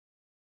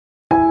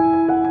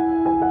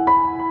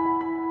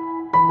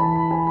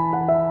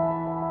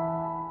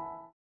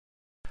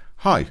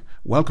Hi,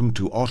 welcome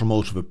to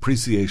Automotive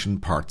Appreciation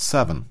Part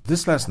 7.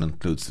 This lesson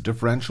includes the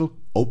differential,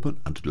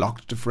 open and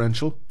locked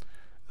differential,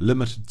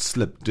 limited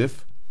slip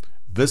diff,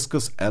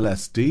 viscous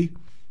LSD,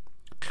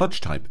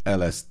 clutch type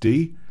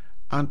LSD,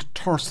 and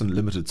torsion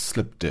limited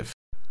slip diff.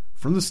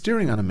 From the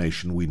steering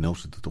animation we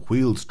noted that the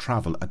wheels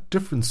travel at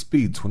different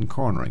speeds when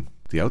cornering.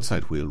 The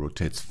outside wheel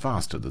rotates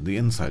faster than the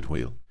inside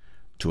wheel.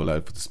 To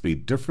allow for the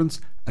speed difference,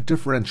 a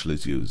differential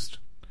is used.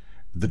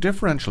 The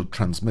differential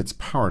transmits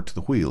power to the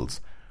wheels,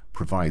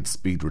 provides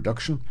speed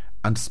reduction,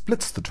 and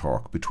splits the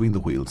torque between the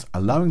wheels,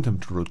 allowing them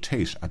to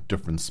rotate at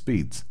different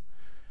speeds.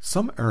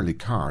 Some early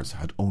cars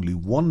had only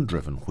one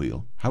driven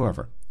wheel.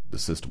 However, the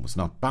system was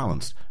not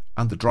balanced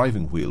and the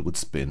driving wheel would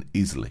spin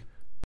easily.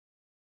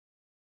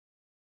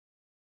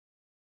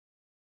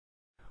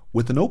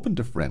 With an open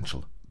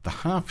differential,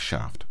 the half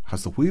shaft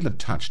has the wheel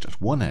attached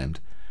at one end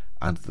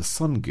and the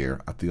sun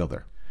gear at the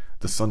other.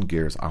 The sun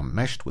gears are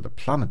meshed with a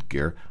planet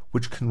gear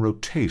which can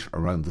rotate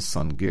around the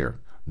sun gear.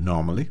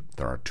 Normally,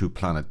 there are two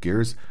planet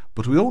gears,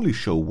 but we only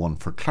show one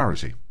for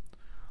clarity.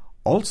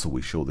 Also,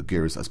 we show the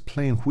gears as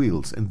plain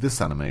wheels in this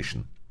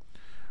animation.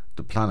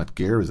 The planet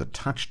gear is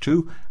attached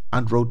to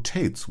and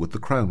rotates with the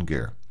crown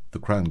gear. The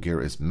crown gear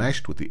is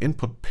meshed with the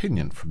input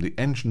pinion from the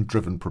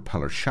engine-driven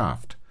propeller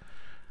shaft.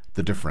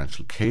 The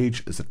differential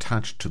cage is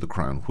attached to the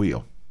crown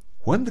wheel.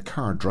 When the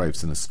car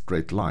drives in a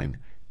straight line,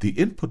 the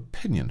input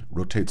pinion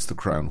rotates the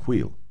crown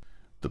wheel.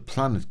 The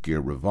planet gear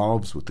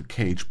revolves with the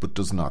cage but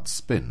does not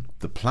spin.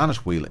 The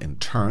planet wheel in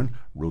turn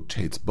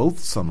rotates both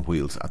sun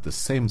wheels at the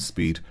same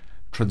speed,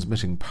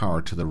 transmitting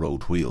power to the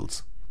road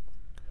wheels.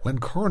 When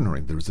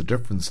cornering, there is a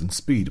difference in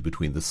speed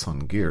between the sun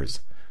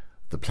gears.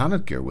 The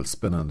planet gear will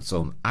spin on its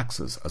own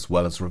axis as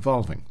well as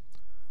revolving.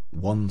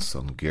 One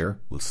sun gear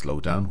will slow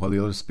down while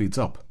the other speeds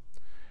up.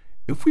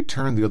 If we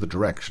turn the other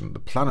direction, the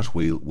planet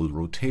wheel will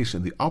rotate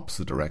in the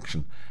opposite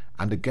direction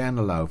and again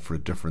allow for a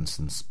difference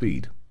in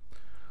speed.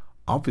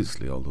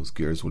 Obviously, all those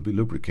gears will be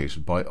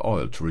lubricated by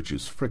oil to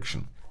reduce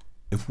friction.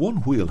 If one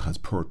wheel has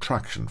poor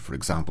traction, for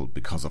example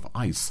because of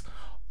ice,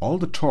 all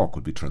the torque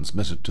will be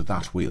transmitted to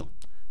that wheel.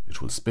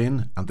 It will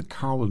spin and the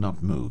car will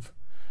not move.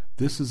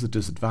 This is a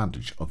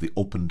disadvantage of the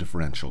open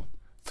differential.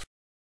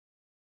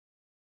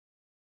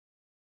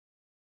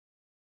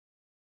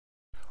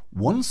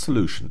 One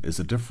solution is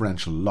a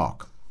differential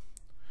lock.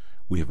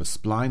 We have a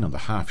spline on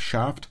the half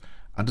shaft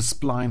and a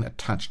spline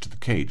attached to the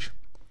cage.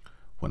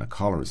 When a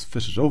collar is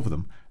fitted over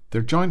them,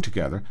 they're joined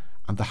together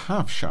and the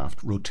half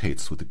shaft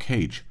rotates with the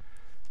cage.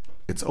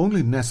 It's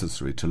only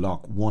necessary to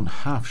lock one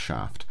half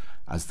shaft,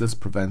 as this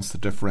prevents the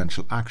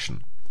differential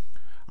action.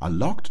 A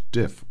locked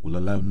diff will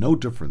allow no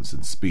difference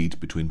in speed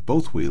between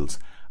both wheels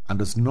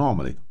and is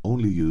normally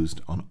only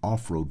used on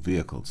off-road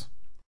vehicles.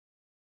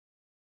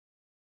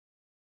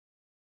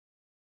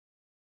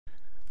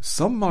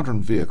 Some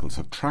modern vehicles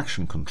have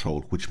traction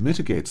control which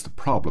mitigates the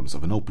problems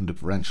of an open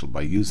differential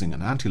by using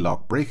an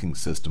anti-lock braking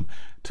system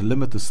to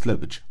limit the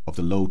slippage of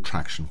the low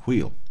traction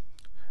wheel.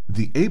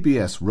 The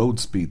ABS road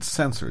speed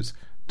sensors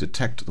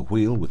detect the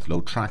wheel with low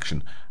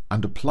traction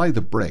and apply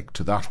the brake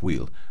to that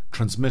wheel,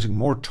 transmitting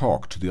more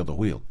torque to the other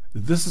wheel.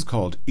 This is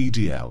called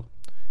EDL,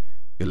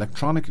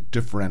 electronic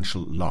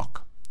differential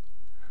lock.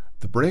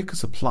 The brake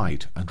is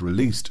applied and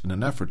released in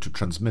an effort to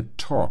transmit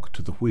torque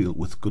to the wheel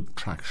with good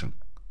traction.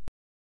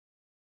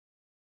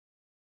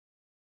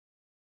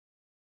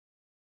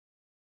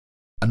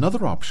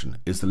 Another option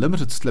is the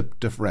limited slip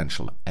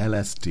differential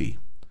LSD.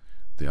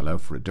 They allow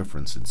for a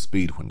difference in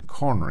speed when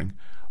cornering,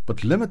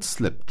 but limit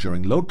slip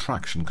during low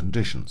traction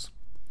conditions.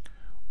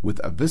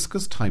 With a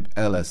viscous type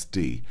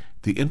LSD,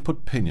 the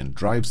input pinion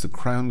drives the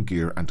crown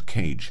gear and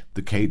cage.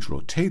 The cage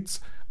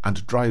rotates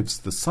and drives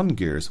the sun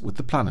gears with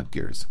the planet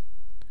gears.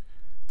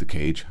 The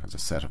cage has a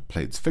set of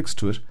plates fixed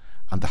to it,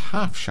 and the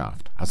half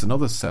shaft has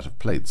another set of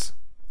plates.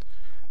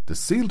 The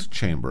sealed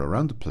chamber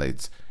around the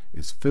plates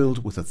is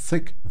filled with a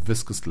thick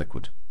viscous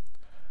liquid.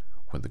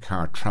 When the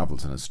car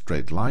travels in a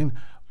straight line,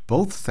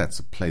 both sets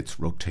of plates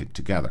rotate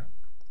together.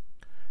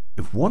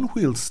 If one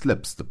wheel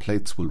slips, the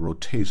plates will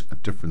rotate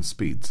at different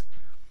speeds.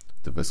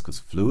 The viscous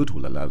fluid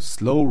will allow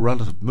slow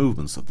relative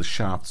movements of the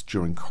shafts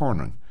during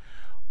cornering,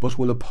 but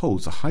will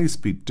oppose a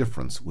high-speed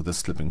difference with a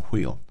slipping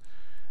wheel.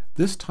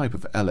 This type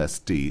of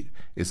LSD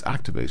is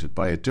activated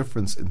by a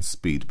difference in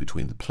speed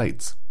between the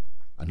plates.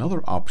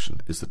 Another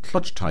option is the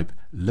clutch type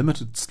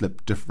limited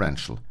slip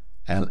differential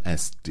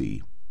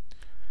LSD.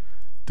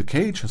 The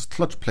cage has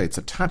clutch plates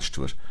attached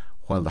to it,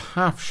 while the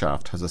half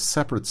shaft has a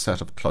separate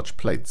set of clutch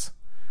plates.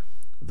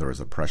 There is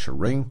a pressure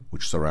ring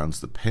which surrounds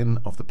the pin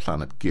of the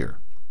planet gear.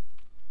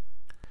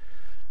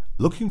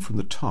 Looking from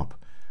the top,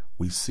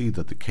 we see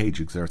that the cage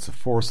exerts a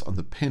force on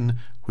the pin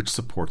which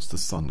supports the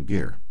sun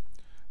gear.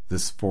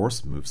 This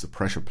force moves the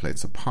pressure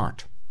plates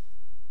apart.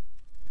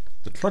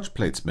 The clutch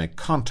plates make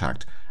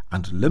contact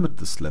and limit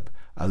the slip,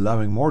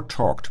 allowing more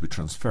torque to be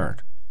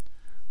transferred.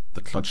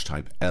 The clutch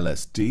type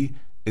LSD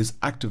is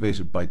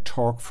activated by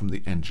torque from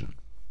the engine.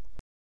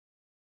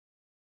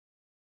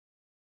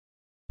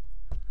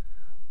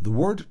 The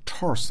word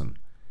torsion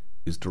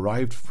is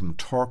derived from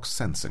torque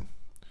sensing.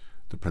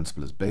 The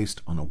principle is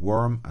based on a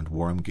worm and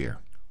worm gear.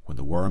 When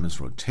the worm is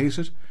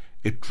rotated,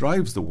 it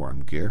drives the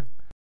worm gear,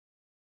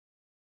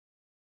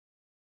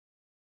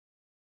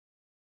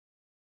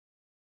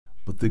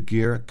 but the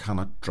gear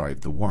cannot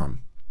drive the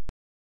worm.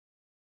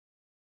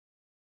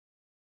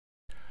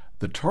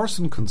 The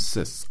torsion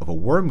consists of a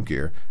worm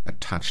gear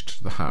attached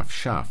to the half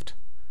shaft.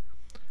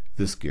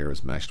 This gear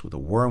is meshed with a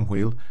worm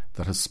wheel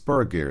that has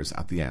spur gears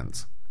at the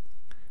ends.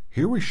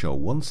 Here we show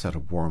one set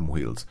of worm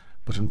wheels,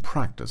 but in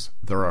practice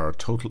there are a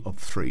total of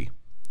 3.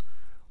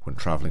 When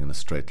travelling in a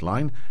straight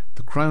line,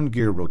 the crown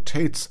gear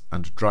rotates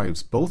and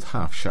drives both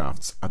half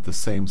shafts at the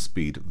same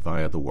speed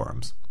via the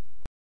worms.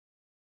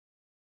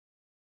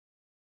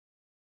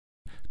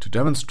 To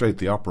demonstrate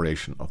the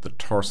operation of the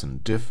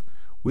torsion diff,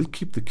 we'll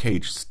keep the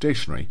cage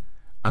stationary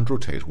and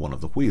rotate one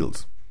of the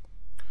wheels,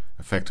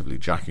 effectively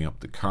jacking up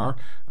the car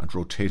and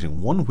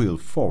rotating one wheel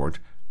forward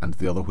and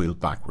the other wheel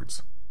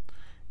backwards.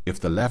 If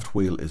the left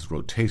wheel is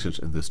rotated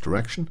in this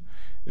direction,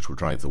 it will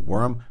drive the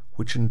worm,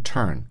 which in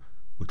turn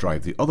will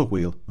drive the other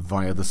wheel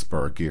via the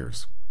spur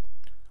gears.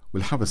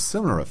 We'll have a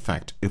similar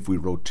effect if we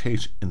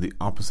rotate in the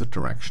opposite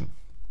direction.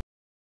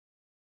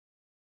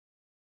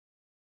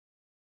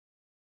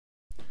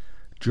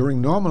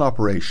 During normal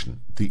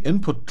operation, the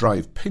input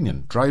drive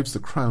pinion drives the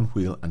crown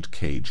wheel and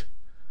cage.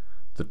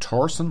 The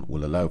torsion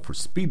will allow for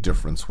speed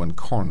difference when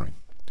cornering.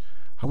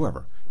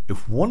 However,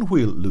 if one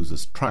wheel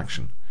loses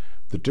traction,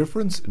 the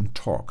difference in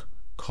torque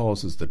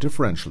causes the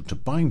differential to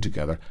bind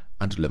together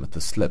and limit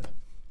the slip.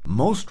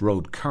 Most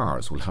road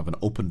cars will have an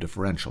open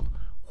differential,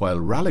 while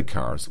rally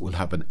cars will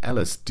have an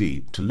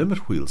LSD to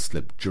limit wheel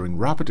slip during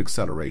rapid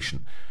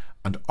acceleration,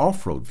 and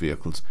off-road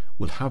vehicles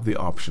will have the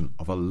option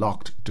of a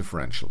locked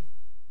differential.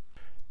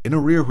 In a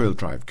rear-wheel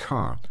drive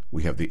car,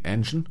 we have the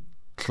engine,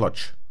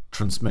 clutch,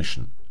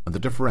 transmission and the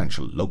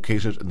differential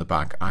located in the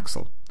back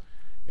axle.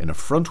 In a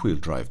front-wheel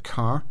drive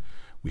car,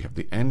 we have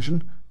the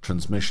engine,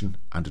 transmission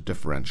and a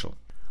differential.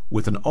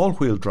 With an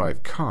all-wheel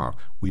drive car,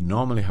 we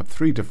normally have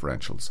 3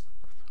 differentials,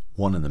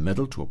 one in the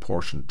middle to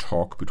apportion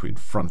torque between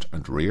front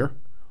and rear,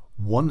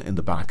 one in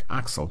the back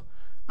axle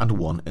and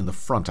one in the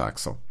front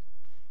axle.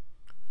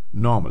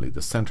 Normally,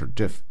 the center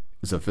diff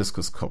is a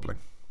viscous coupling.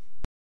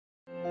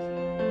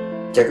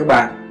 Chào các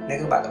bạn, nếu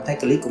các bạn cảm thấy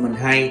clip của mình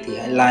hay thì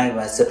hãy like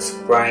và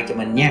subscribe cho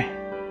mình nha.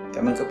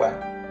 Cảm ơn các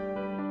bạn.